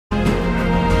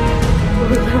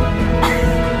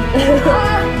The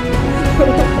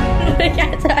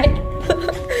cat died.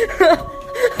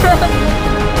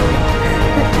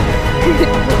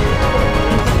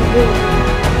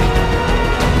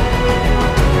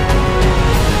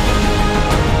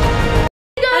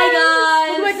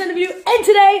 And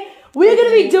today we're going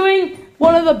to be doing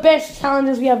one of the best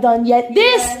challenges we have done yet.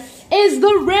 This is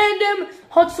the random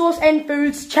hot sauce and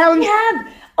foods challenge. We have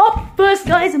up first,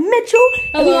 guys, Mitchell.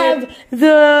 And we have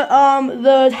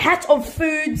the hat of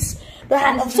foods, the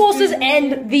hat of sauces,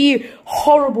 and the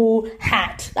horrible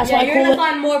hat. That's what I call it. You're gonna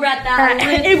find more about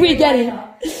that if we get it.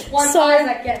 One guy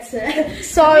that gets it.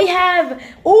 So we have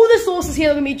all the sauces here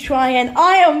that we're gonna be trying, and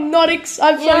I am not I'm so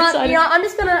excited. Yeah, I'm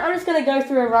just gonna go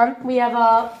through a run. We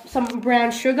have some brown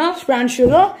sugar.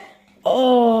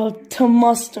 Oh,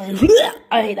 tomato.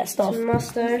 I hate that stuff.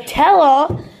 Tomato.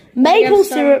 Teller. Maple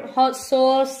syrup, hot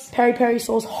sauce, peri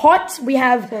sauce, hot. We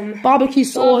have barbecue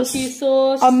sauce,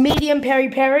 a medium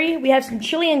peri. We have some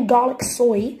chili and garlic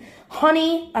soy,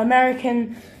 honey,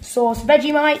 American sauce,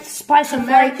 Vegemite, spice and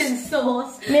American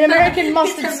sauce. I mean American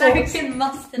mustard sauce. American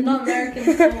mustard, not American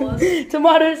sauce.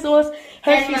 Tomato sauce.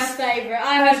 Hershey's, and my favorite.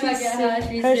 I hope I get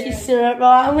Hershey's syrup.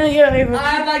 Right, I'm gonna get it. I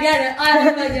hope I get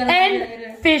it.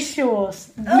 And fish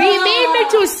sauce. Me and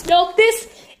Mitchell smelled this.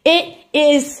 It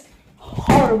is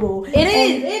horrible. It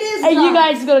is. And you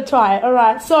guys gotta try it.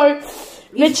 Alright, so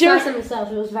Mitchell.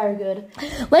 Himself, it was very good.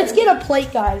 Let's get a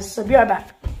plate, guys. So be right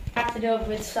back. I have to do it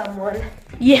with someone.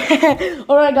 Yeah.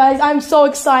 Alright, guys, I'm so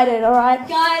excited. Alright.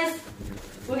 Guys,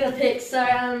 we're gonna pick. So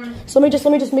let me just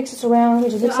mix this around. Let me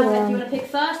just mix it around. Do you wanna pick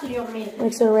first or do you want me to pick?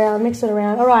 Mix it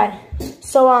around. Alright.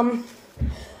 So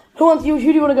who do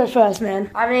you want to go first, man?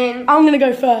 I mean, I'm gonna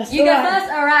go first. You go first?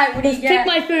 Alright, what do you get? Pick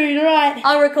my food, alright.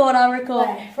 I'll record.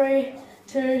 Okay, 3,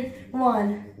 2,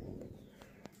 1.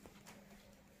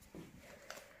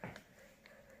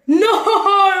 No!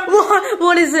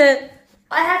 What is it?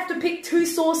 I have to pick 2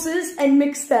 sauces and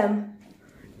mix them.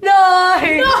 No!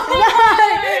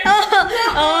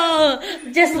 Oh,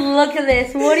 just look at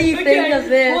this. What do you think of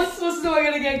this? What sauces am I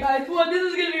gonna get, guys? Come on, this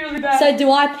is gonna be really bad. So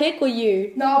do I pick or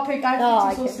you? No, I'll pick. I have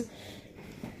to pick 2 sauces.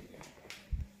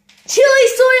 Chili,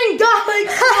 soy, and garlic.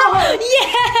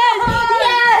 Yes!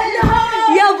 No!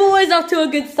 Your boy's off to a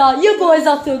good start. If one of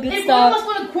us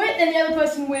want to quit, then the other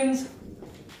person wins.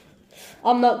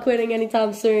 I'm not quitting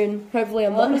anytime soon. Hopefully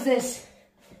I'm not. What is this?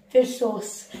 Fish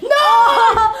sauce. No!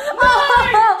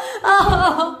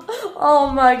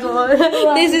 Oh my god.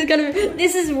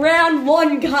 This is round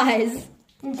 1, guys.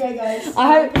 Okay, guys.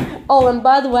 Oh, and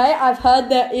by the way, I've heard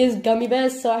there is gummy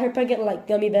bears, so I hope I get like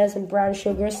gummy bears and brown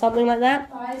sugar or something like that.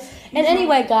 And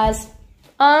anyway, guys,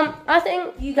 I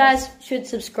think you guys should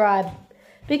subscribe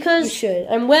because you should.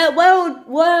 And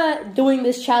we're doing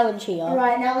this challenge here.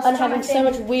 Right now, and having so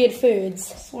much weird foods.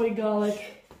 Soy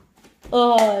garlic.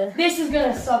 Oh, this is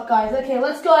gonna suck, guys. Okay,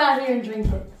 let's go out here and drink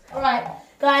it. All right,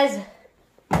 guys.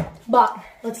 But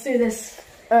let's do this.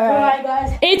 Alright,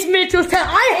 guys. It's Mitchell's turn.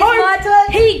 I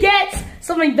hope he gets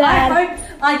something bad. I hope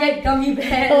I get gummy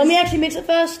bears. Oh, let me actually mix it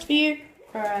first for you.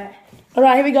 Alright.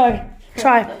 Alright, here we go.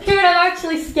 Try. Dude, I'm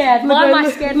actually scared. Why am I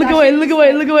scared? Look away, dude.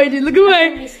 Look away.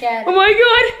 I'm really scared. Oh my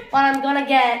god. What I'm gonna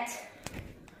get.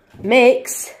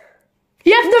 Mix.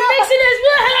 You have to mix it as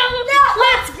well. No.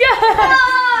 Let's go. No.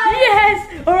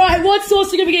 Yes. Alright, what sauce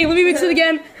are you gonna be getting? Let me mix it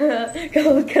again. I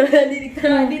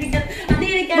need to get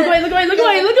it. Look away.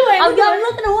 I'm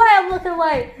looking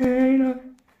away. No,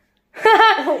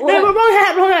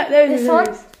 wrong hat. This one?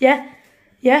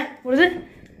 Yeah. What is it?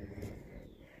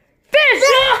 Fish!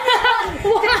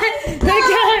 What? No!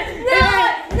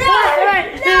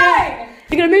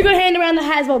 You're gonna move your hand around the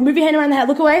hat as well. Move your hand around the hat.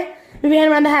 Look away. Move your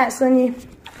hand around the hat so then you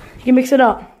can mix it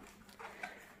up.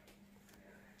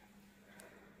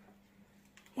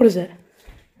 What is it?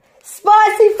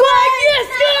 Spicy flag! Yes,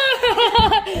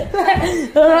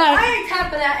 go! Alright. I ain't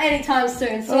tapping that anytime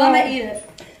soon, so I'm gonna eat it.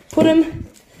 Put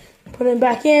him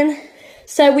back in.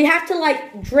 So we have to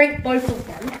like drink both of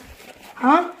them.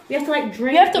 Huh? We have to like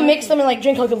drink. You have to mix them and like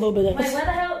drink like a little bit of this. Wait, where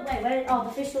the hell? Wait, oh,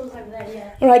 the fish was over there,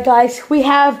 yeah. Alright, guys, we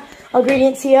have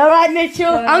ingredients here. Alright,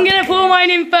 Mitchell, I'm gonna pour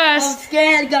mine in first. I'm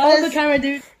scared, guys. Hold the camera,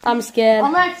 dude. I'm scared.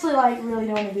 I'm actually like really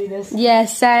don't want to do this. Yeah,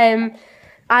 same.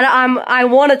 I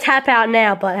want to tap out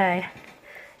now, but hey,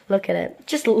 look at it.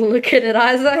 Just look at it,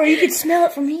 Isaac. Bro, you can smell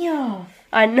it from here.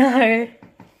 I know.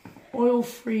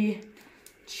 Oil-free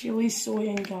chili, soy,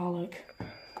 and garlic.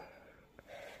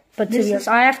 But to be honest,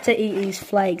 I have to eat these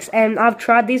flakes, and I've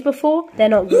tried these before. They're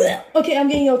not good. Okay, I'm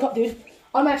getting your cup, dude.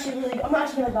 I'm actually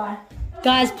gonna die.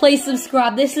 Guys, please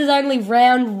subscribe. This is only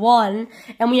round 1,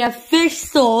 and we have fish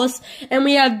sauce, and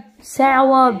we have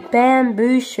sour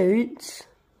bamboo shoots.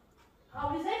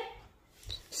 How is it?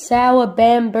 Sour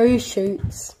bamboo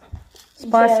shoots.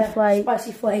 Spicy flakes.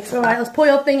 Spicy flakes. Alright, let's pour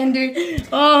your thing in, dude.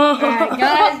 Oh, Alright,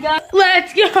 guys.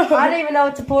 Let's go. I don't even know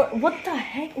what to pour. What the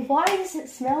heck? Why does it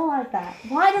smell like that?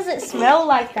 Why does it smell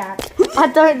like that? I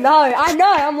don't know. I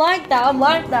know. I'm like that. I'm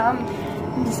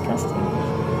disgusting.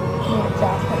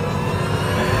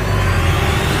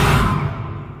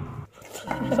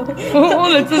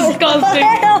 Oh, that's disgusting.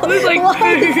 It's like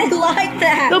why is it like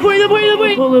that? No, pour it. Pour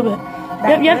a little bit.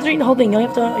 You have to drink the whole thing. You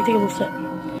have to like, take a little sip.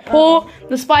 Pour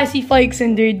the spicy flakes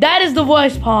in, dude. That is the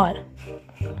worst part.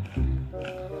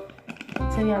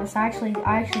 To be honest, I actually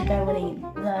don't want to eat.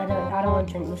 I don't want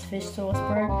to drink this fish sauce,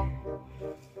 bro.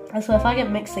 So if I get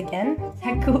mixed again, is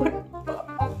that good?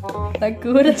 That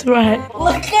good? That's right.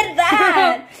 Look at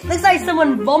that! Looks like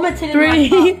someone vomited in my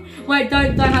cup. Wait,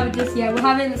 don't have it just yet. We'll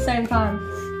have it at the same time.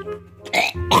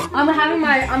 I'm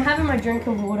having my drink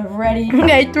of water ready.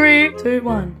 Okay, 3, 2,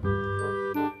 1.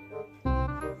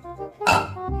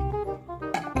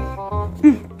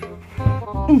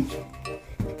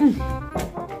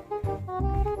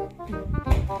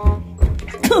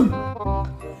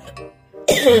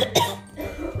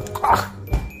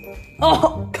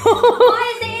 Oh. Why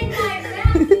is it in my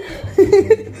mouth?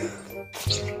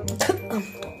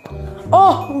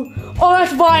 Oh,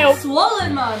 that's vile. I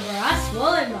swallowed mine, bro. I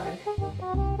swallowed mine.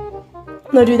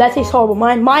 No, dude, that tastes horrible.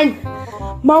 Mine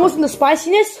wasn't the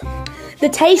spiciness. The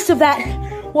taste of that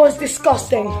was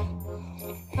disgusting.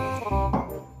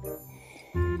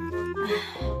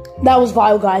 That was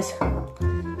vile, guys.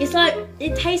 It's like,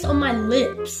 it tastes on my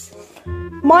lips.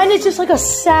 Mine is just like a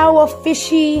sour,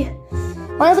 fishy.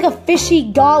 Mine's like a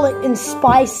fishy garlic and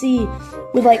spicy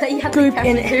with like goop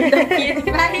in it.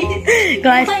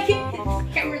 Guys,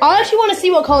 I actually want to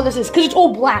see what color this is because it's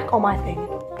all black on my thing.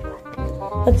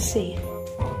 Let's see.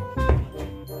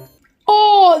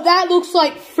 Oh, that looks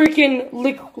like freaking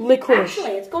licorice.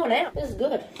 Actually, it's going out. This is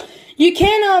good. You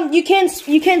can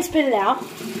spit it out.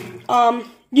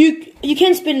 You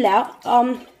can spit it out.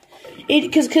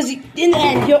 Because in the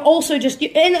end you're also just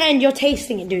you're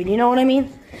tasting it, dude. You know what I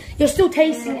mean? You're still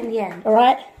tasting it in the end. All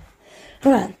right.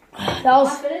 That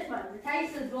was. The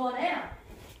taste has gone out.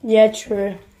 Yeah,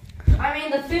 true. I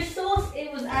mean, the fish sauce,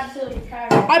 it was absolutely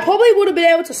terrible. I probably would have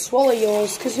been able to swallow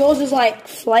yours because yours is like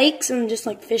flakes and just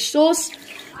like fish sauce.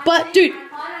 But dude, I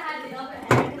kind of had the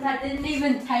upper hand because I didn't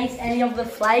even taste any of the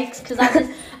flakes because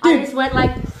I just went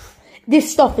like.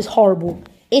 This stuff is horrible.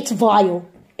 It's vile.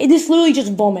 This literally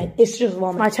just vomit. It's just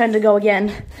vomit. My turn to go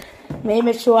again.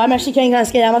 Maybe sure. I'm actually getting kind of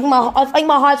scared. I think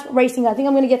my heart's racing. I think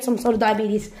I'm gonna get some sort of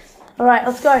diabetes. All right,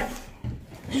 let's go.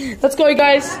 Let's go,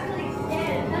 guys.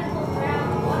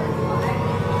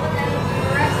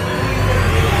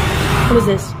 What is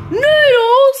this?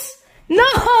 Noodles? No,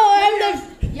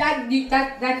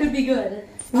 that could be good.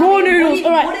 Raw noodles.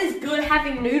 All right. What is good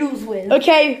having noodles with?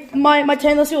 Okay, my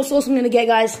turn. Let's see what sauce I'm gonna get,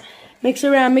 guys. Mix it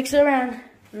around. Mix it around.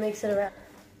 Mix it around.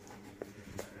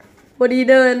 What are you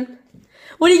doing?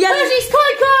 What are you getting? Hershey's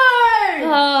Cocoa!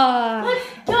 Let's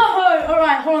go!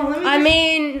 Alright, hold on, I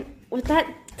mean, would that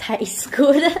taste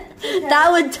good?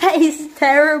 That would taste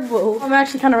terrible. I'm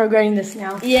actually kind of regretting this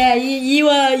now. Yeah, you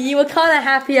were kind of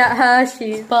happy at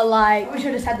Hershey's, but like... I wish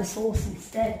I just had the sauce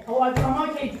instead. Oh, I'm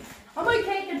okay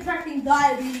contracting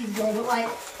diabetes, bro, but like...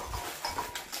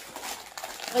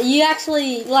 You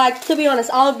actually, like, to be honest,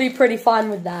 I would be pretty fine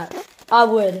with that. I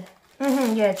would.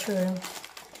 Yeah, true.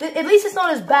 At least it's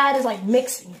not as bad as like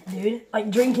mixing it, dude.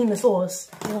 Like drinking the sauce.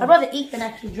 I'd rather eat than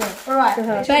actually drink. Alright.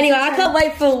 But anyway, I can't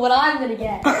wait for what I'm gonna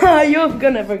get. You're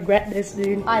gonna regret this,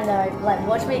 dude. I know. Like,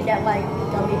 watch me get like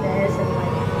gummy bears and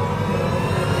like.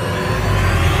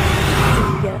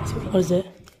 What is it?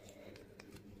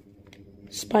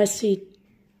 Spicy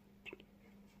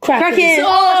crackers.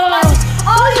 Oh,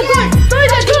 those are good.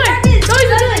 Those are good.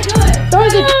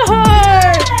 Those are good.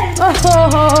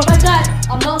 But guys,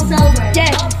 I'm not celebrating.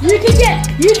 Yeah,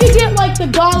 you can get like the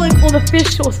garlic or the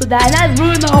fish sauce with that, and that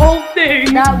ruined the whole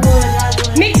thing. That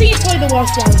would. Mixing is probably the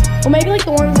worst one, or maybe like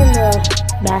the ones in the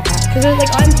back half, because like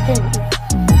I'm thinking.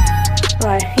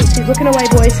 Right, he's looking away,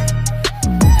 boys.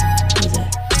 What is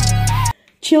that?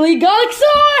 Chili garlic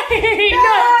sauce.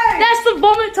 No, that's the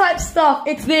vomit type stuff.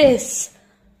 It's this.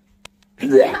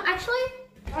 Actually,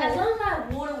 as long as I have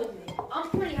water with me, I'm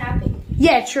pretty happy.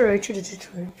 Yeah, true.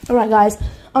 Alright, guys.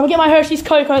 I'm gonna get my Hershey's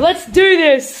Cocoa. Let's do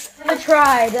this. I've never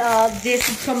tried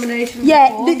this combination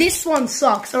before. This one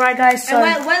sucks. Alright, guys. So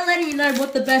and we're letting you know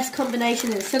what the best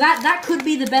combination is. So that could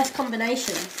be the best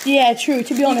combination. Yeah, true.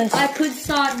 To be honest. I could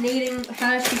start kneading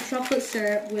Hershey chocolate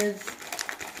syrup with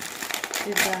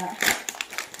that.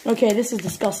 Okay, this is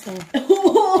disgusting.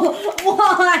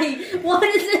 Why? Why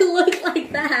does it look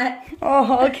like that?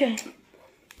 Oh, okay.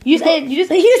 You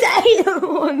just ate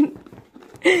one.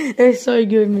 They're so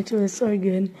good, Mitchell. They're so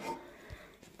good.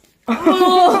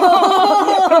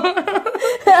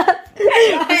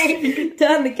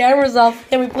 Turn the cameras off.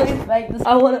 Can we please make this?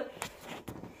 I want to.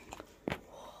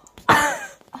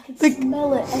 I can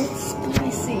smell it and it's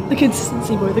spicy. The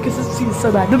consistency, bro. The consistency is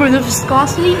so bad. No, bro, the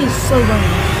viscosity is so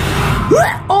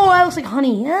bad. Oh, that looks like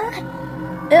honey. Yeah.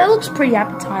 It looks pretty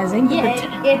appetizing.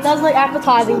 Yeah, it does look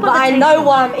appetizing, but I know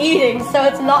what I'm eating, so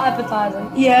it's not appetizing.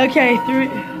 Yeah. Okay. You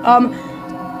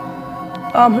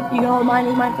gonna hold mine?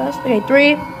 Eat mine first. Okay.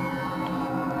 3,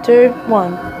 2,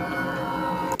 1.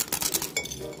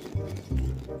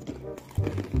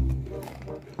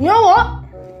 You know what?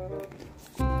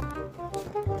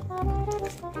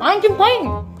 I ain't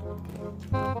complaining.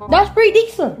 That's pretty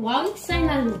decent. Why are you saying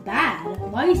that it was bad?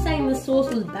 Why are you saying the sauce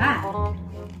was bad?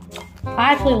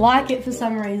 I actually like it for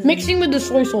some reason. Mixing with the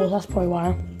soy sauce, that's probably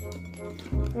why.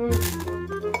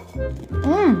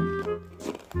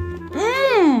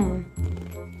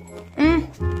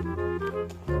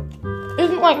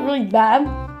 Isn't like really bad,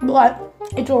 but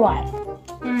it's alright.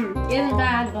 It isn't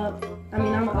bad, but I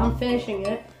mean, I'm finishing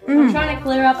it. I'm trying to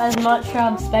clear up as much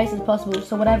space as possible,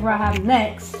 so whatever I have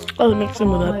next, Oh, mix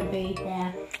in with it. would be,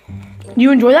 yeah.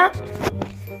 You enjoy that?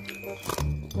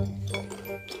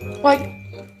 Like,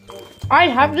 I'd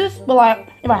have this, but like,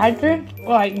 if I had to,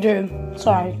 like, dude,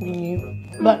 sorry, you.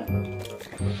 But,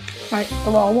 like,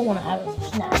 well, I won't want to have it for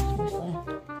snacks, obviously.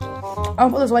 I'll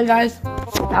put this away, guys.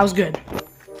 That was good.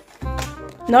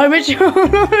 No, Mitchell.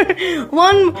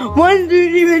 one,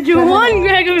 duty, Mitchell. One,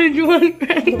 Greg, Mitchell. One,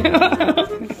 Greg.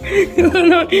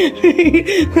 No,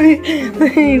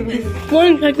 please.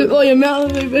 One, Greg. Oh, your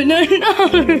mouth. No.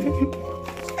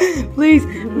 Please.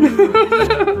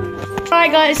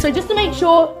 Alright, guys. So just to make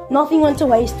sure nothing went to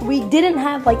waste, we didn't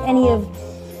have like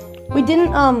we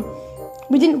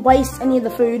didn't waste any of the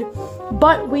food,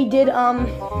 but we did.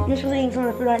 Mitchell's eating some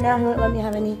of the food right now. He won't let me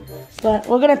have any. But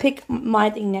we're gonna pick my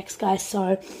thing next, guys,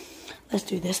 so let's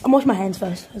do this. I'm washing my hands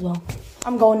first as well.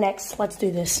 I'm going next. Let's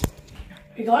do this.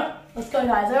 We got it? Let's go,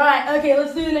 guys. Alright, okay,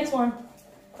 let's do the next one.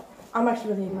 I'm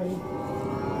actually really ready.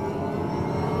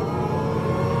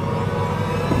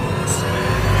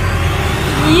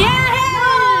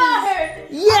 Yes!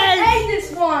 Yes! I hate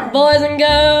this one! Boys and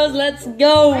girls, let's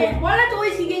go! Wait, why not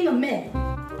always keep getting a myth?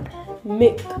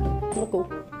 What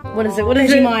is it? What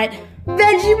is it? Vegemite.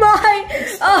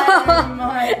 Vegemite! Oh,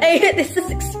 Vegemite. hey, this is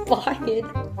expired.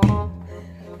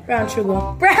 Brown sugar.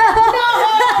 Brown! No!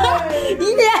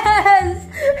 Yes!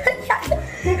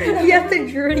 You have to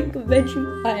drink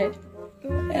Vegemite.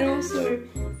 And also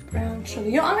brown sugar.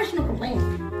 You know, I'm actually not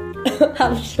complaining.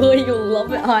 I'm sure you'll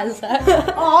love it, Isaac.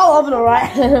 Oh, I'll love it,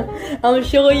 alright. I'm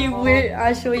sure you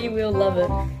will love it.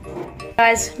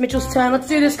 Guys, Mitchell's turn. Let's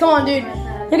do this. Come on, dude.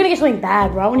 You're gonna get something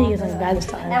bad, bro. I want you to get something bad this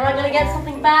time. Am I gonna get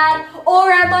something bad, or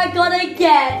am I gonna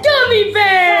get gummy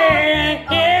bear?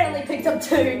 I only picked up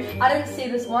 2. I didn't see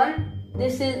this one.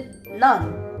 This is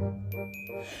none.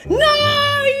 No,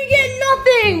 you get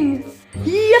nothing.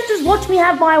 You have to just watch me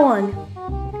have my one.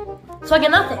 So I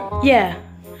get nothing. Yeah.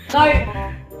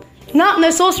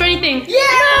 No sauce or anything. Yeah!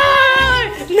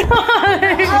 No!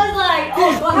 I was like,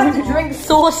 oh, do I have to drink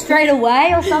sauce straight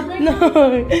away or something? No.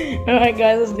 Alright,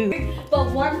 guys, let's do this.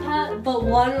 But one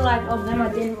like of them I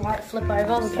didn't like flip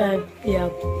over. Okay, yeah,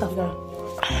 let's go.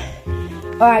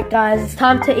 Alright, guys, it's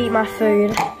time to eat my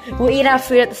food. We'll eat our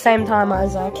food at the same time,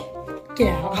 Isaac.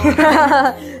 Get out.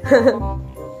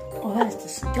 Oh, that's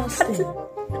disgusting.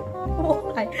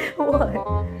 Why? What?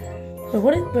 But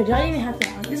but I didn't even have to.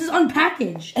 This is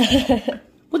unpackaged.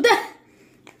 What the?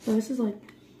 Oh, this is like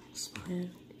expired.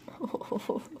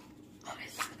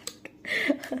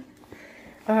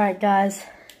 Alright, guys.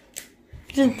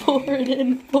 Just pour it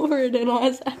in,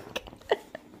 Isaac.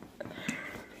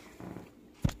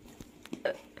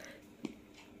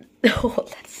 Oh,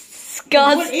 that's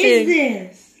disgusting. What is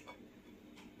this?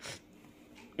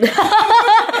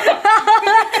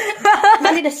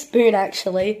 I need a spoon,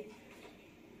 actually.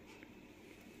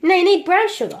 No, you need brown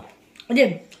sugar. I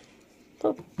did.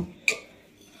 Oh.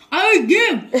 I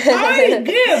give.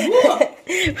 What?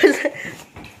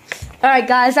 Alright,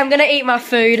 guys, I'm gonna eat my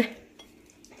food.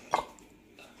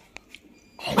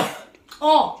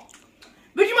 Oh,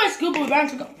 but you might scoop with brown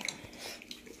sugar.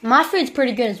 My food's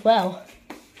pretty good as well.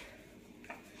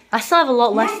 I still have a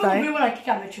lot left though. When I kick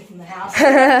out Mitchell from the house.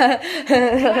 I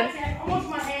wash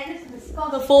my hand. This is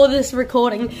disgusting. Before this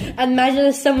recording, imagine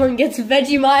if someone gets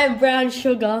Vegemite and brown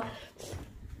sugar.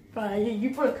 You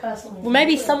put a curse on me. Well,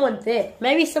 maybe someone did.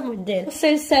 Maybe someone did.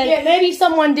 So sad. Yeah, maybe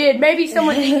someone did. Maybe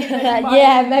someone did.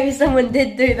 Yeah, maybe someone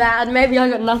did do that, and maybe I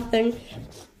got nothing.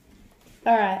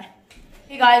 Alright.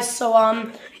 Hey guys, so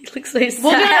He looks so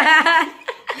sad.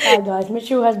 oh guys,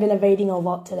 Mitchell has been evading a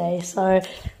lot today, so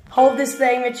hold this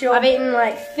thing, Mitchell. I've eaten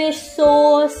like fish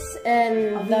sauce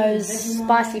and those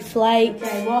spicy flakes.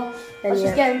 Okay, well, And let's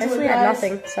just get into basically it, had guys.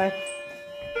 nothing. So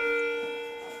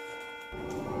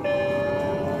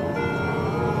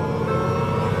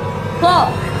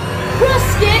clock.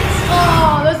 Biscuits!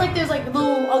 Oh, there's like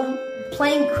little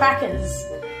plain crackers.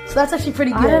 So that's actually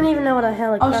pretty good. I don't even know what the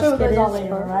hell a I'll show you what crusket those is. are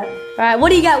later, alright? Alright, what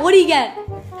do you get? What do you get?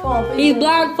 Come on, please. He's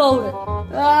blindfolded.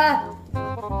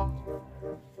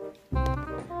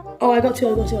 Oh, I got two.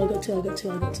 I don't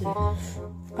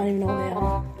even know what they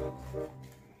are.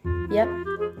 Yep.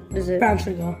 Is it? Brown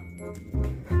sugar.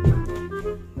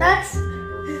 That's...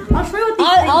 I'll show you what these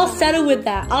I'll things settle with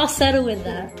that. I'll settle with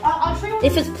that. I'll show you what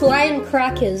If it's plain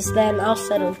crackers, then I'll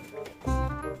settle.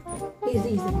 these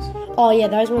things. Oh yeah,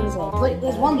 those ones are. Wait,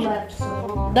 there's one left.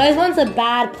 So. Those ones are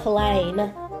bad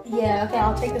plain. Yeah, okay,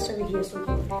 I'll take this over here so we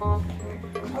can...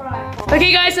 Alright.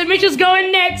 Okay guys, so Mitchell's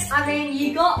going next. I mean,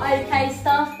 you got okay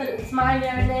stuff, but it's my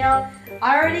go now.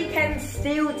 I already can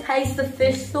still taste the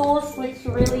fish sauce, which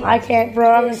really... I can't,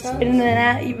 bro. I'm spitting it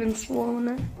out, even swallowing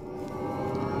it.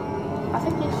 I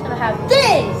think you're just gonna have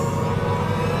this!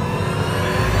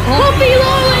 Coffee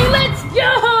lolly, let's go!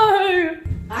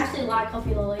 I actually like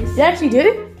coffee lollies. You actually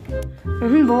do?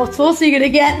 But what sauce are you gonna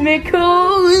get,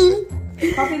 Michael?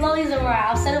 Coffee lollies are alright.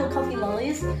 I'll settle with coffee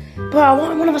lollies. Bro, I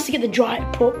want one of us to get the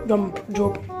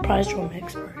prize draw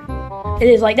mix, bro. It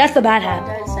is like, that's the bad hat.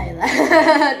 Don't say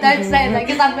that. Don't say that,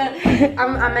 because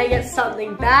I may get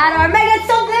something bad, or I may get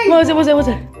something. What was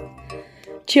it?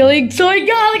 Chili, soy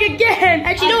garlic again.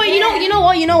 Actually, you know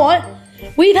what?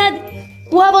 We'll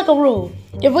have like a rule.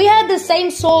 If we had the same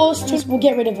sauce, just we'll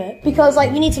get rid of it because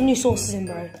like we need some new sauces in,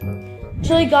 bro.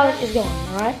 Chili garlic is gone,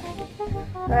 all right?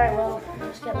 Alright, well,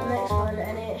 let's get the next one,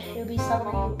 and it'll be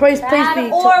something Please bad,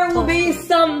 be or it will be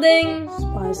something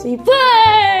spicy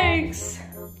flakes.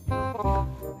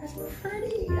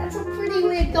 That's a pretty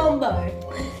weird combo.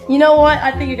 You know what?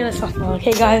 I think you're gonna suffer.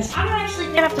 Okay, guys. I'm actually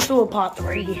gonna have to do a part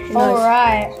 3.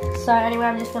 Alright. So anyway,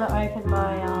 I'm just gonna open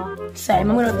my Same.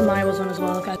 I'm gonna open my one as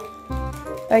well. Okay.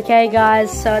 Okay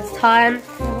guys, so it's time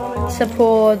to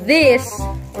pour this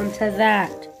onto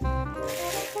that.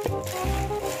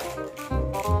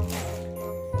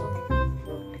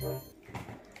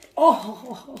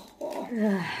 Oh.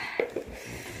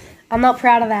 I'm not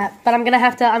proud of that, but I'm gonna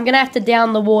have to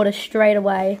down the water straight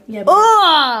away. Yeah.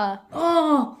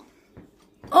 Oh!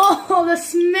 Oh, the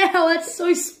smell. That's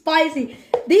so spicy.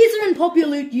 These are in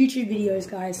popular YouTube videos,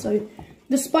 guys. So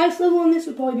the spice level on this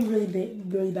would probably be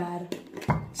really bad.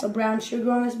 Some brown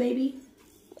sugar on this, baby.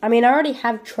 I mean, I already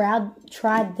have tried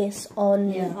this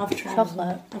on I've tried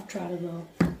chocolate. I've tried it though.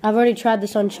 I've already tried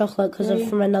this on chocolate because of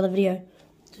from another video.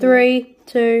 3,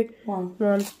 2,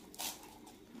 1.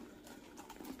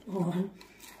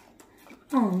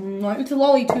 Oh no, it's a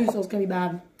lolly too, so it's gonna be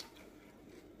bad.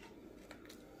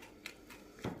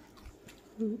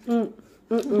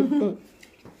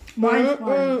 Mine's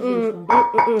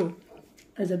fine.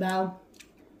 Is it bad?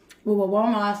 Well, what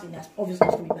am I asking? That's obviously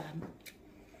it's gonna be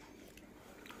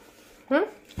bad.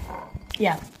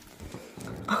 Yeah.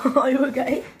 Are you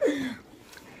okay?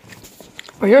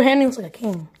 Bro, your hand looks like a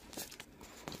king.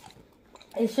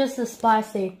 It's just the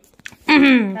spicy.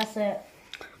 That's it.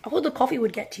 I thought the coffee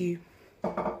would get to you.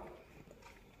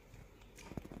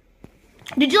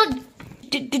 Did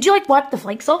you like wipe the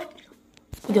flakes off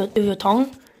with your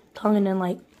tongue, and then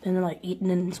eat and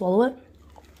then swallow it?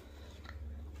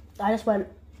 I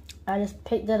just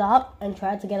picked it up and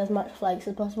tried to get as much flakes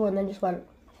as possible, and then just went.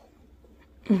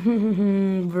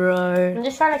 Bro. I'm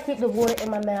just trying to keep the water in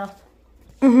my mouth.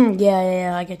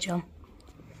 Yeah, I get you.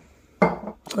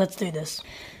 Let's do this.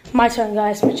 My turn,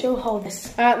 guys. Mitchell, hold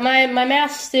this. My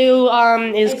mouth still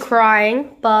is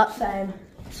crying, but Same.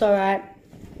 it's alright.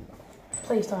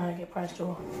 Please don't get prize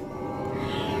draw.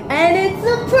 And it's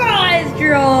a prize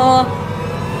draw.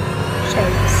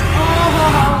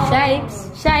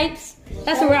 Shapes.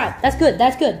 That's alright. That's good.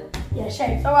 Yeah,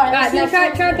 shapes. Alright. Alright, now try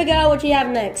and figure out what you have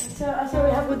next. So what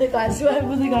we have with it, guys.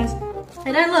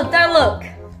 Hey, don't look.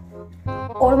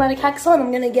 Automatic hacks on.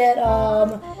 I'm gonna get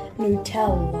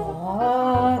Nutella.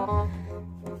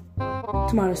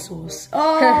 Tomato sauce.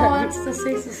 Oh, that's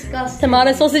disgusting.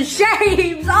 Tomato sauce and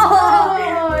shapes.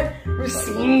 Oh, we're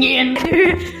singing.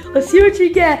 Let's see what you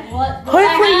get.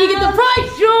 Hopefully you get the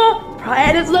prize draw.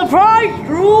 And it's the prize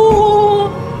draw.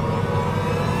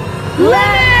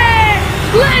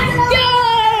 Let's go.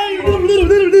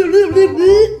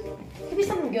 Could be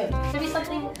something good. Could be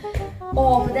something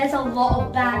Oh, but there's a lot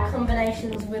of bad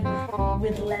combinations with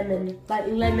lemon. Like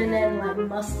lemon and like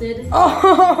mustard.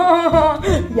 Oh,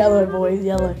 yellow, boys,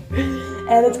 yellow.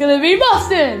 And it's gonna be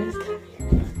mustard.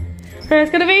 And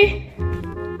it's gonna be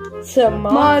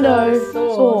tomato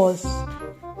sauce.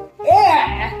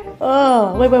 Yeah.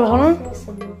 Oh, wait, hold on.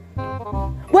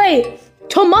 Wait,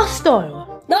 tomasto.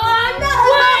 No,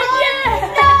 Wait,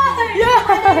 yeah.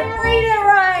 I didn't read it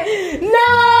right.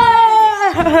 No.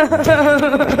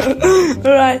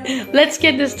 Alright, let's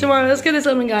get this tomato. Let's get this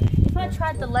lemon, guys. If I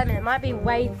tried the lemon, it might be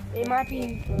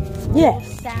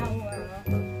Yes. sour.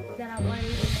 That I won't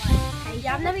even like.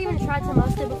 Yeah, I've never even tried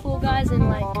tomato before, guys, and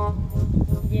like,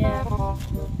 yeah.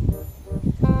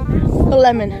 The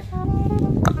lemon.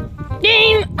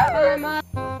 Game.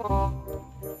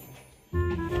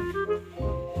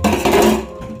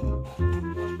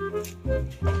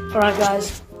 Alright,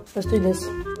 guys, let's do this.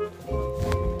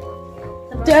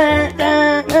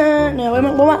 No, what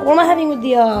am I having with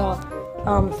the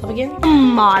stuff again?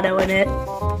 Tomato in it.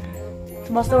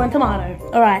 Tomato and tomato.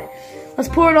 Alright, let's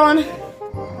pour it on.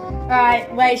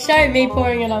 Alright, wait, show me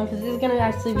pouring it on because this is gonna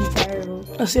actually be terrible.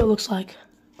 Let's see what it looks like.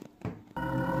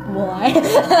 Why?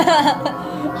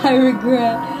 I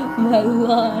regret my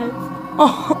life.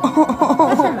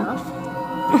 That's enough.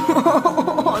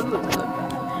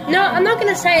 No, I'm not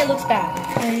gonna say it looks bad.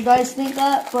 And you guys think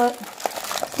that, but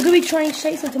we're gonna be trying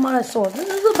shakes of tomato sauce. This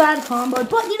is a bad combo,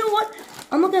 but you know what?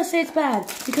 I'm not gonna say it's bad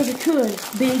because it could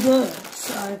be good.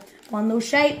 So one little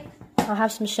shape. I'll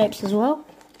have some shapes as well.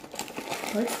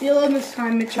 Let's steal them this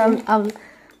time, Mitchell. I'll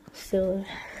steal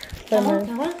Come on.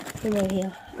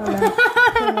 here.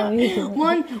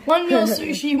 One meal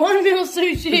sushi. One meal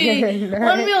sushi.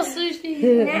 One meal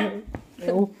sushi.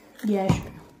 No. Yeah.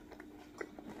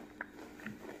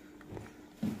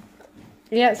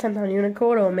 You got some on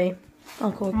unicorn or me?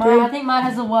 Oh, cool. I think mine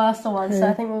has the worst one, so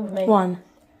I think we'll make one.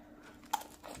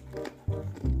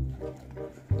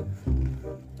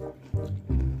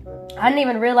 I didn't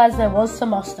even realize there was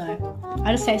tomato.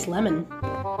 I just taste lemon.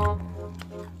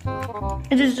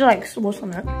 It's just like sauce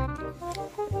on it.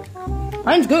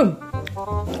 Mine's good.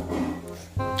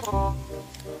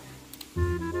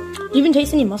 Do you even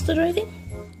taste any mustard or anything?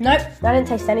 Nope, I didn't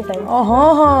taste anything. Oh,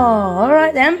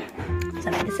 alright then. Let's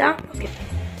make this out. Let's get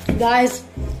guys,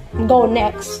 I'm going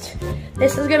next.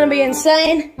 This is gonna be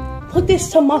insane. Put this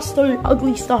tomato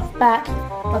ugly stuff back.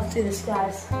 Let's do this,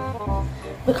 guys.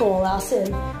 Look at all our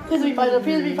sin. Please be fighter,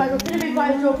 please be fighter, please be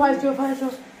fighter,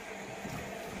 fighter.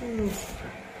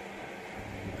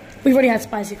 We've already had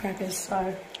spicy crackers,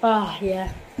 so. Oh,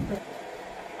 yeah.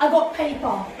 I got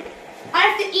paper. I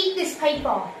have to eat this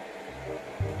paper.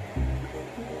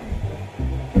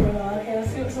 Okay,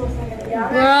 let's see what sauce I'm gonna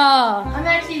get. Bruh. I'm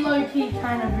actually low-key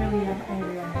kind of really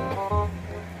angry right now.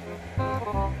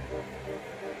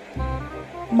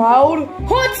 Mild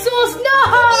hot sauce, no!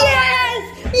 Yes!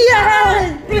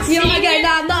 Yes! Yeah, okay,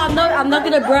 I'm not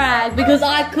gonna brag because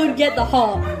I could get the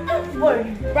hot. What, are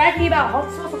you bragging about hot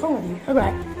sauce? What's wrong with you?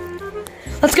 Alright.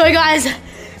 Let's go, guys.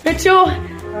 Mitchell,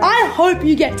 I hope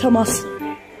you get tomato.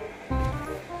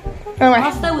 Alright.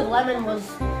 Pasta with lemon was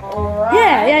alright.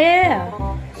 Yeah.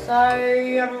 So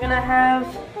I'm gonna have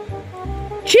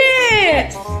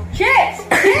Chips! Chips!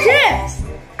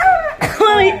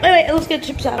 wait, let's get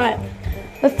chips out. Alright.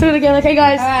 Let's do it again, okay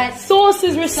guys? Alright. Sauce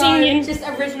is Racinian. So just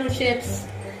original chips.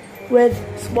 With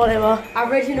whatever.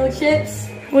 Original chips.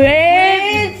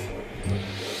 With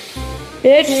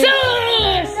it's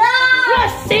sauce!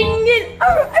 Racinian!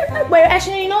 Wait,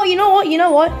 actually, you know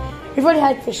what? We've already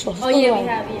had fish sauce. Oh yeah, we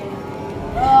have,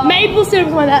 yeah. Maple syrup,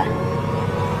 something like that.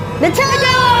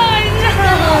 Nutella!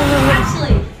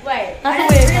 Actually, wait. I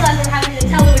That's didn't realize I'm having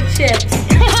Nutella with chips.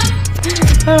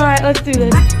 Alright, let's do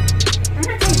this.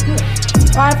 That tastes good.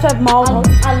 I have to have mild hot.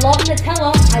 I love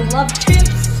Nutella. I love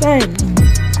chips. Same.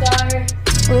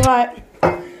 So, Alright.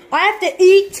 I have to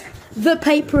eat the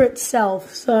paper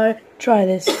itself, so try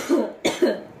this. alright,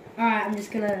 I'm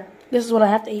just gonna. This is what I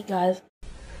have to eat, guys.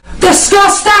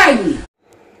 Disgusting!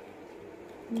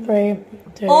 3,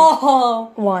 2,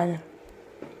 Oh! 1.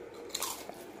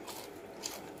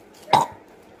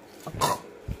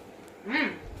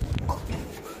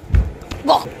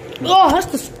 Oh, that's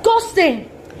disgusting.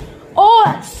 Oh,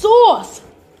 that sauce.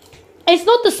 It's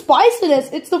not the spiciness,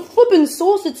 it's the flipping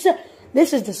sauce itself.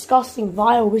 This is disgusting,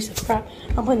 vile piece of crap.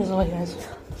 I'm putting this away, guys.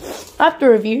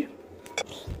 After review,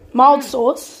 mild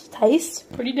sauce tastes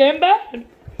pretty damn bad.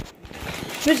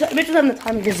 Mitchell's having the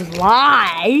time of his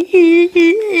life.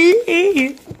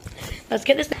 Let's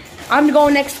get this. I'm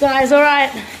going next, guys. All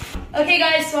right. Okay,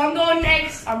 guys. So I'm going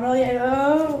next. I'm really.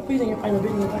 Breathing your final.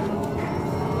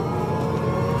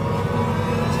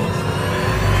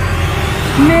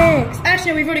 Mix.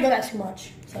 Actually, we've already got that too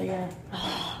much. So yeah.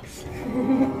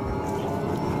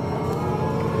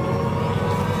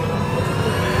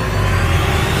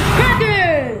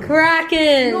 Crackers.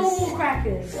 Crackers. Normal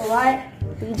crackers. All right.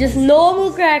 Just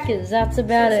normal crackers. That's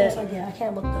about it. So, yeah, I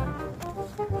can't look though.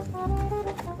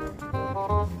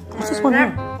 What's this one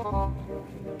here?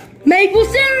 Maple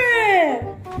syrup.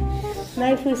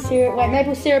 Maple syrup. Wait,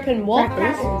 maple syrup and what?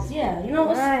 Crackers. Yeah. You know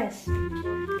what's Nice.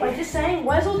 Wait, just saying.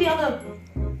 Where's all the other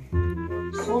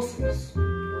sauces?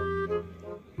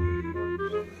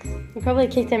 You probably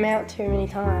kicked them out too many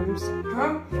times.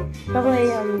 Huh? Probably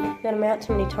got them out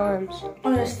too many times.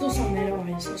 Oh, there's still some there. Don't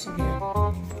worry, there's still some here.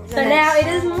 So now it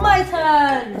is my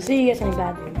turn. I'll see you get something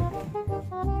bad.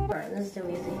 Alright, this is too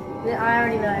easy. I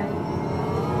already know.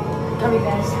 Gummy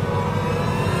bears.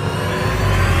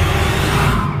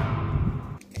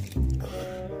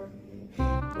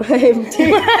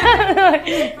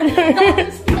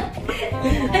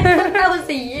 That was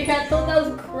a you. I thought that was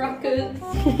crackers.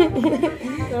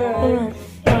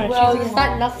 Alright. Well, is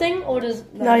that nothing or does?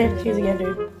 No, you have to choose again,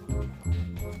 dude.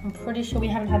 I'm pretty sure we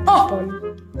haven't had this one.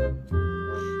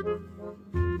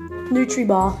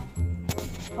 Nutri-Bar.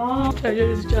 Oh.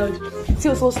 Let's see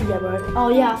what sauce you get, bro. Oh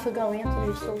yeah, I forgot we have to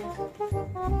do sauce.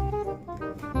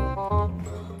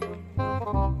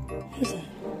 Who's that?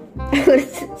 What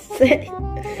does it say?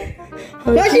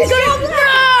 No, she's got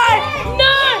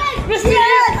No!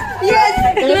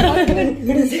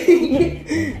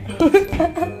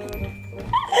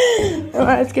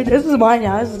 Alright, let's get this. Is mine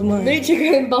now. This is mine.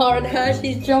 Nutri-Grain bar and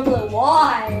Hershey's chocolate.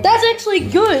 Why? That's actually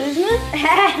good, isn't it?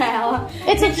 How?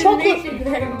 It's a chocolate.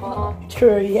 Nutri-Grain bar.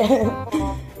 True, yeah.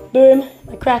 Boom.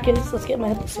 My crackers. Let's get my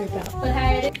maple syrup out. But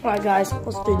hey, Alright, guys.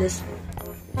 Let's do this.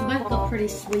 we both got pretty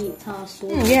sweet tart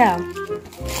sauce. Yeah.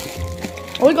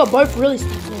 Oh, we got both really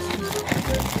sweet sauces.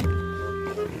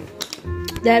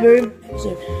 There, boom.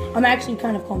 So, I'm actually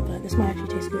kind of confident. This might actually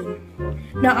taste good.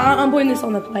 No, I'm putting this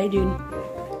on the plate, dude.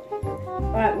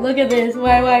 Alright, look at this.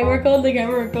 Wait, record the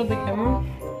camera,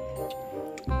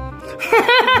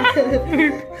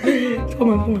 Come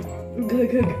on.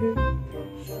 Good.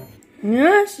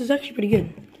 Yeah, this is actually pretty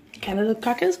good. Canada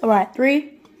crackers. Alright,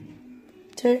 3,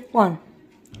 2, 1.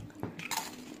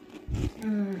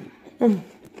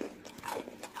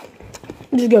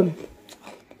 This is good.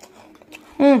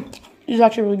 This is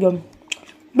actually really good.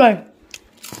 Bang.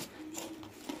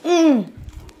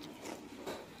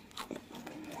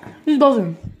 This is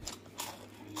buzzing.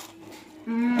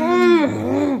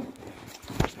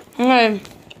 Okay.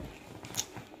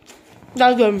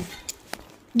 That's good.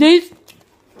 These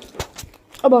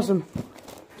are buzzing.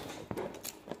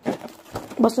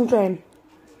 Buzzing train.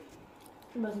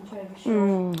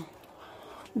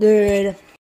 Dude.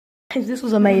 This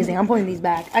was amazing. I'm putting these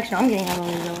back. Actually, I'm getting out of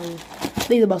these.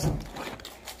 These are buzzing.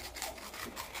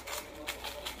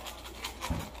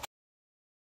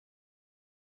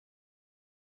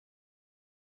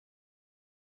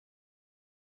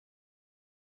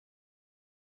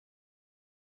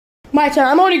 My turn.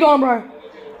 I'm already going, bro.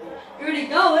 You're already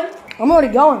going? I'm already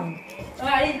going.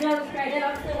 Alright, he's going straight in.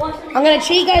 I'm gonna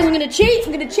cheat, guys. I'm gonna cheat,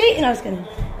 and I was gonna.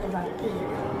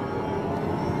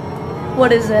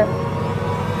 What is it?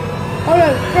 Oh no,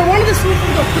 bro, one of the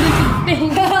sauces got put into the thing.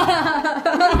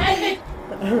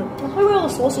 That's where all the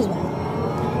sauces went.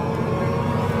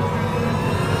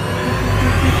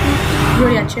 You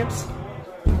already had chips?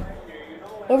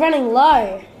 We're running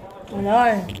low. I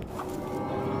know.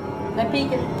 They're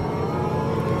peeking.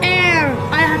 Air!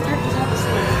 I have to just have the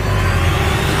sauce.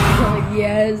 Oh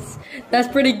yes, that's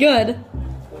pretty good.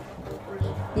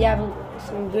 You have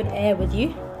some good air with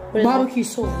you. Barbecue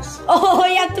sauce. Oh,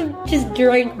 you have to just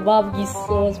drink barbecue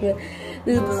sauce, but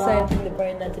this is the same thing that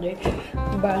Brian had to do.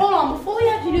 But Hold on, before we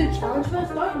actually do the challenge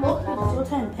first, don't look at your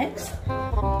 10 picks.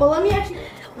 But let me actually.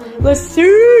 Let's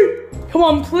see! Come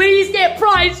on, please get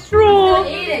prize straw!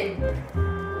 eating.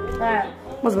 Alright.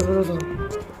 What's this?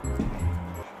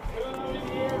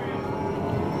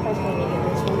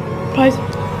 Prize.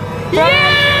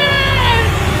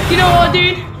 Yes! You know what,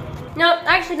 dude? No,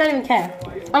 I actually don't even care.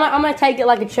 I'm gonna take it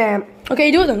like a champ. Okay,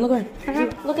 you do it then. Look at it.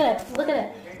 Look at it.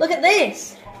 Look at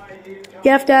this.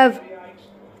 You have to have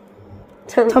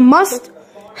to must.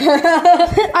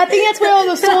 I think that's where all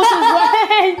the sauces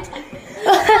went.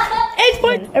 It's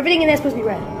fine. Everything in there is supposed to be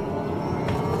red.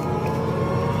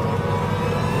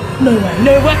 No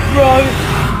way, bro.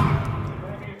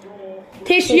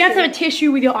 Tissue. You have to have a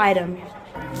tissue with your item.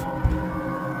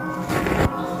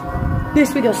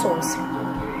 This with your sauce.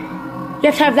 You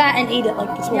have to have that and eat it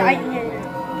like this one.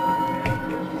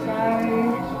 So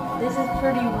this is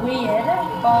pretty weird,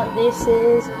 but this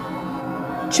is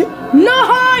No!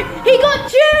 He got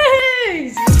chips!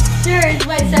 barbecues! Serious?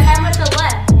 Wait, so how much are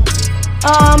left?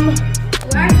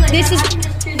 This is. I can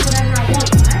just choose whatever I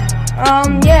want,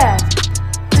 right? Yeah.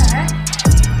 Alright.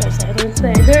 Don't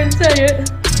say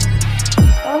it.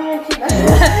 I'm gonna keep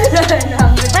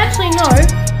Actually, no.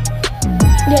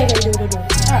 Yeah, do it.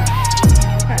 Alright.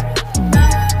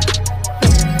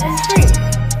 It's free.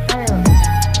 I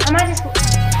might just.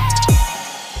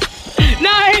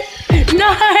 No!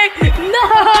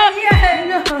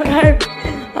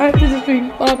 I have to just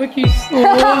drink barbecue sauce.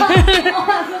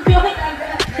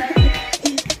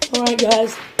 Alright,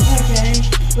 guys. Okay.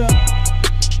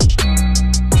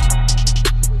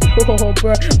 Oh,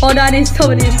 bro. Oh, no, I need to stop.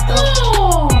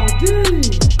 Oh,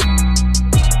 dude.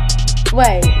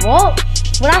 Wait, what?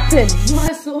 What happened?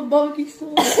 I saw barbecue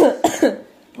sauce.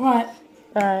 Right.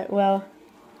 Alright, well.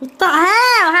 What the hell?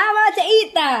 How am I to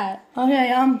eat that?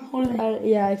 Okay, hold on.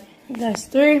 Yeah. Guys,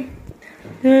 3,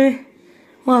 2,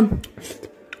 1.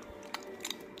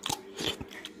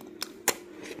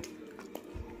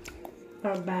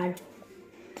 Not bad.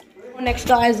 Next,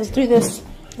 guys, let's do this.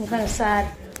 I'm kind of sad.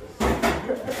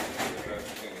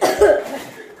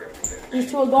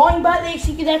 These two are going, but they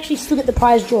you can actually still get the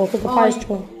prize draw because the prize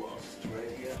draw.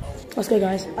 Let's go,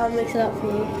 guys. I'll mix it up for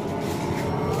you.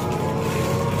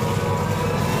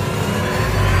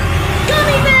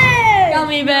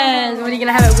 Gummy bears! What are you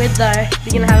gonna have it with though? What are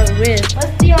you gonna have it with?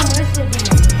 Let's see on this one.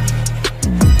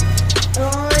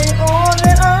 All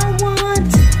that I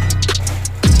want.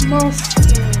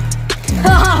 Mustard.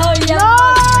 Oh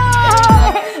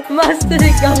yeah! No! Mustard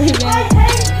and gummy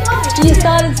bears. You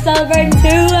started celebrating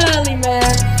too early,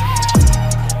 man.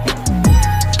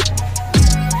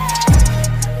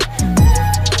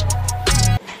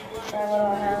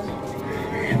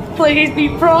 Please be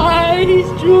prize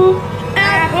draw.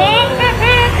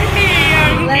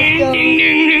 Let's go.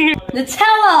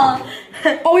 Nutella!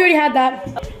 Oh, we already had that.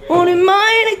 Only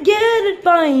mine to get it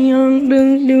by young.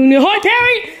 Hot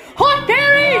Terry! Hot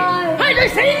Terry! I'm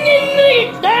just singing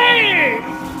these days!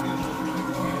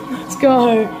 Let's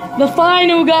go. The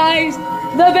final, guys.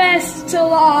 The best to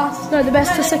last. No, the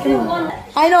best to second last.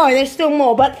 I know, there's still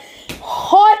more, but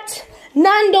hot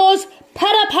Nando's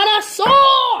pata pata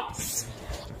sauce!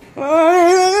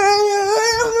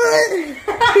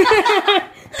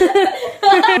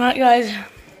 Alright, guys.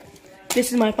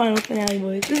 This is my final finale,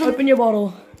 boys. Open your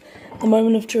bottle. The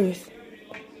moment of truth.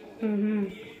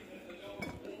 I'm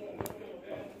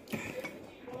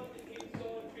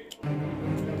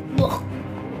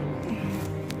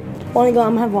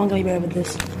gonna have one gummy bear with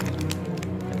this.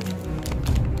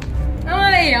 Oh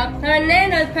yeah,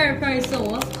 Nando's peri-peri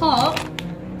sauce, hot.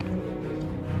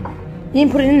 You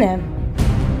didn't put it in there.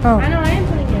 Oh. I know, I am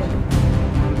putting it.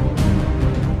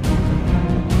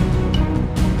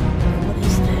 What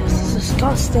is this? It's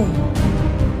disgusting.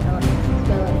 Smell it.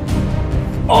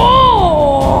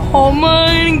 Oh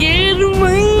man, get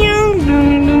away!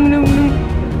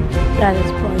 That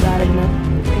is probably bad, isn't it?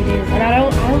 It is, and I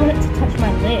don't want it to touch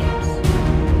my lips.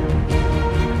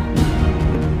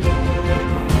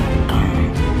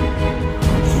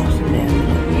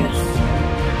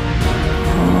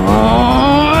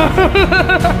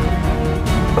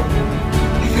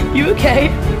 You okay?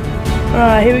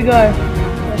 Alright, here we go.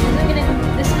 This isn't even going to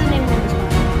be spicy.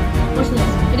 What's this?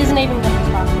 It isn't even going to be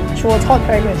spicy. Sure, it's hot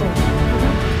very good. As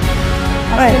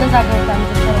soon as I get done, I'm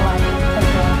just going to like take a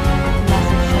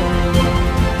massive shot.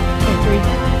 Okay, 3,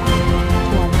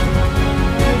 2, 1.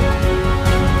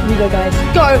 Here we go, guys.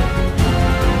 Go!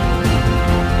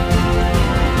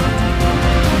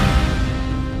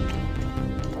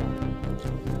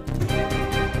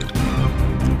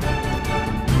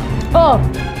 Oh!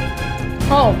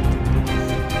 Oh!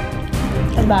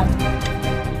 That's bad.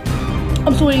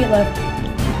 I'm still eating it though.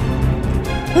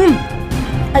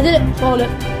 I did it! Swallowed it.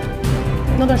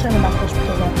 I'm not gonna show my mouthwash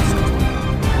because that's disgusting.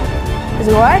 Is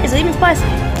it alright? Is it even spicy?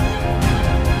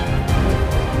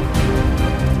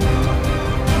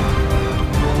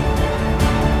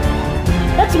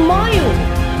 That's mild!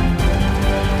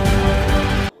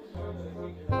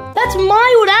 That's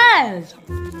mild as!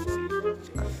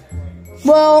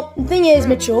 Well, the thing is,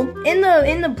 Mitchell, in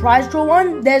the prize draw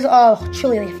one, there's a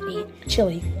chili they have to eat.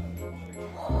 Chili.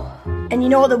 And you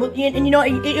know what?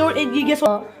 You guess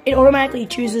what? It automatically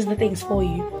chooses the things for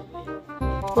you.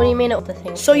 What do you mean it with the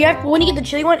thing? So you have when you get the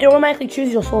chili one, it automatically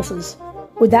chooses your sauces.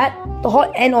 With that, the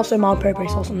hot and also mild peri-peri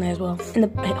sauce on there as well, and the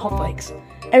hot flakes.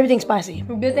 Everything's spicy.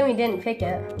 Good thing we didn't pick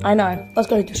it. I know. Let's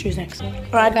go to choose next. All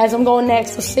right, guys, I'm going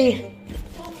next. Let's see.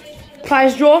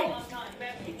 Prize draw.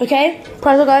 Okay,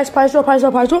 prize draw, guys. Prize draw. Prize draw.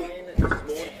 Prize draw.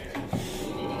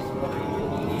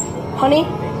 Honey.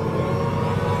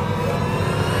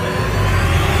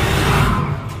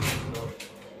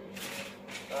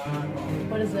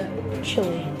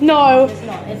 chili. No.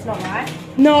 It's not right.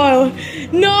 No.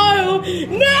 No. No.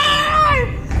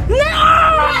 No.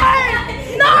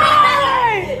 No.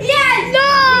 Yes. No.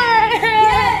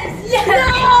 Yes.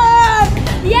 No.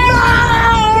 Yes. No.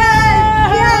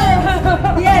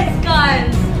 Yes,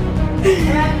 guys.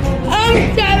 I'm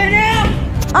coming out.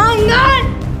 I'm not.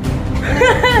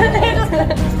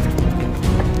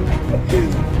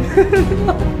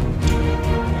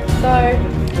 So,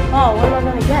 oh, what am I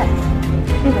gonna get?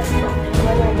 What am I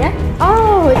gonna get?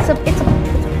 Oh, it's a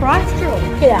price draw.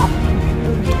 Get out.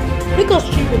 We got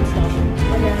stupid stuff.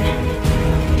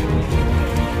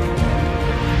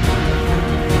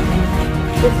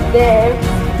 It's there.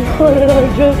 No,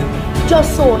 just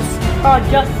sauce. Oh,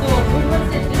 just sauce. We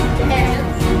must have just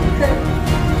dance.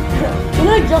 You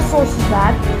know, just sauce is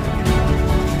bad.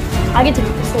 I get to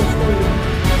pick the sauce for you.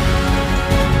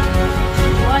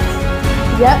 What?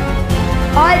 Yep.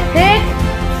 I pick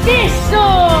fish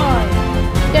sauce.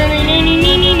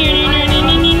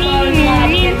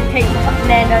 Pick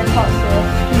Nando's hot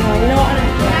sauce. No, you know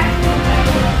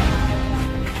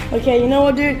what? Okay, you know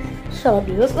what, dude? Shut up,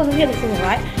 dude. Let's get this thing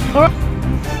right. All right.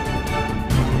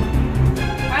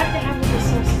 I have to have the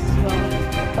sauce as well.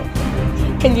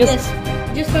 Can you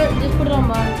Just put it on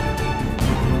mine.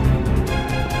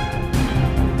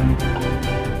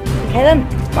 Okay then.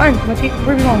 Fine. Let's keep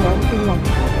moving on, bro. Moving on.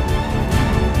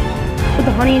 Put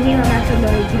the honey in here.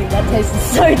 That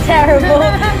tastes so terrible.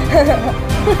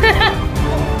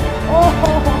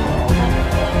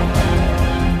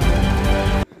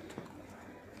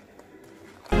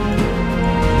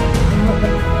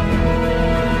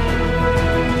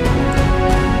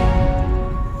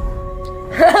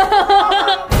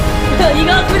 You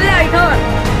gotta put it out. You can't.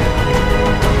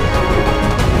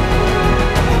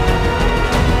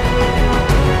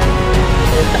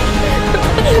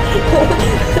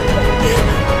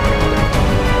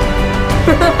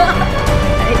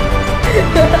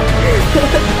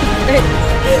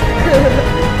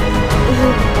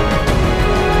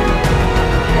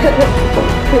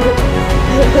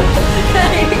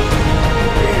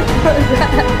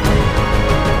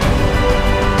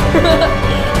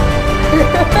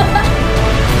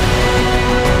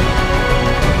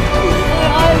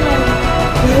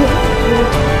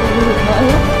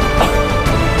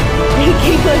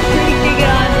 Keep on drinking it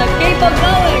on, like, keep on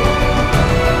going.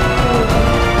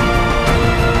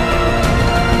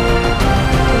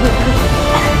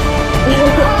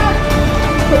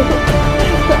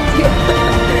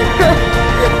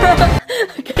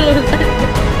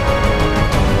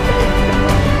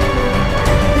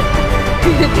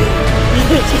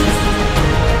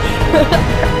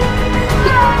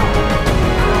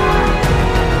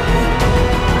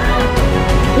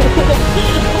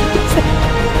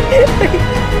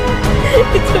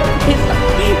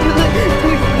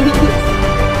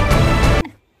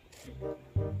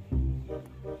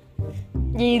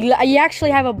 You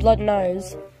actually have a blood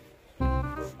nose.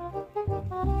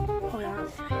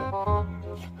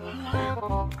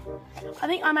 I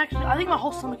think my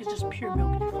whole stomach is just pure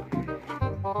milk.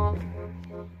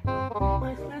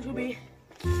 My stomach will be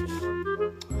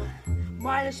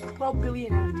minus 12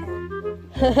 billion out of 10.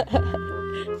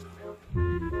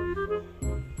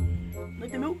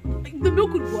 Like the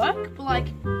milk would work, but like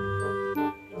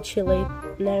Chilli.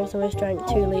 Nair's always drank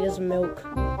 2 liters of milk.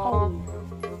 oh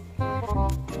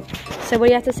So what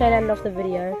do you have to say to end off the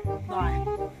video? die.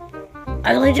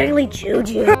 I literally chewed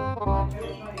you.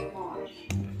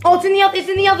 Oh, it's in the other it's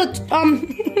in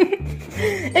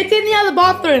the other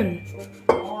bathroom.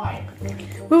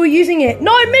 We were using it.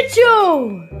 No,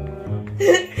 Mitchell!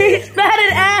 He spat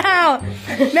it out!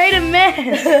 Made a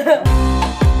mess!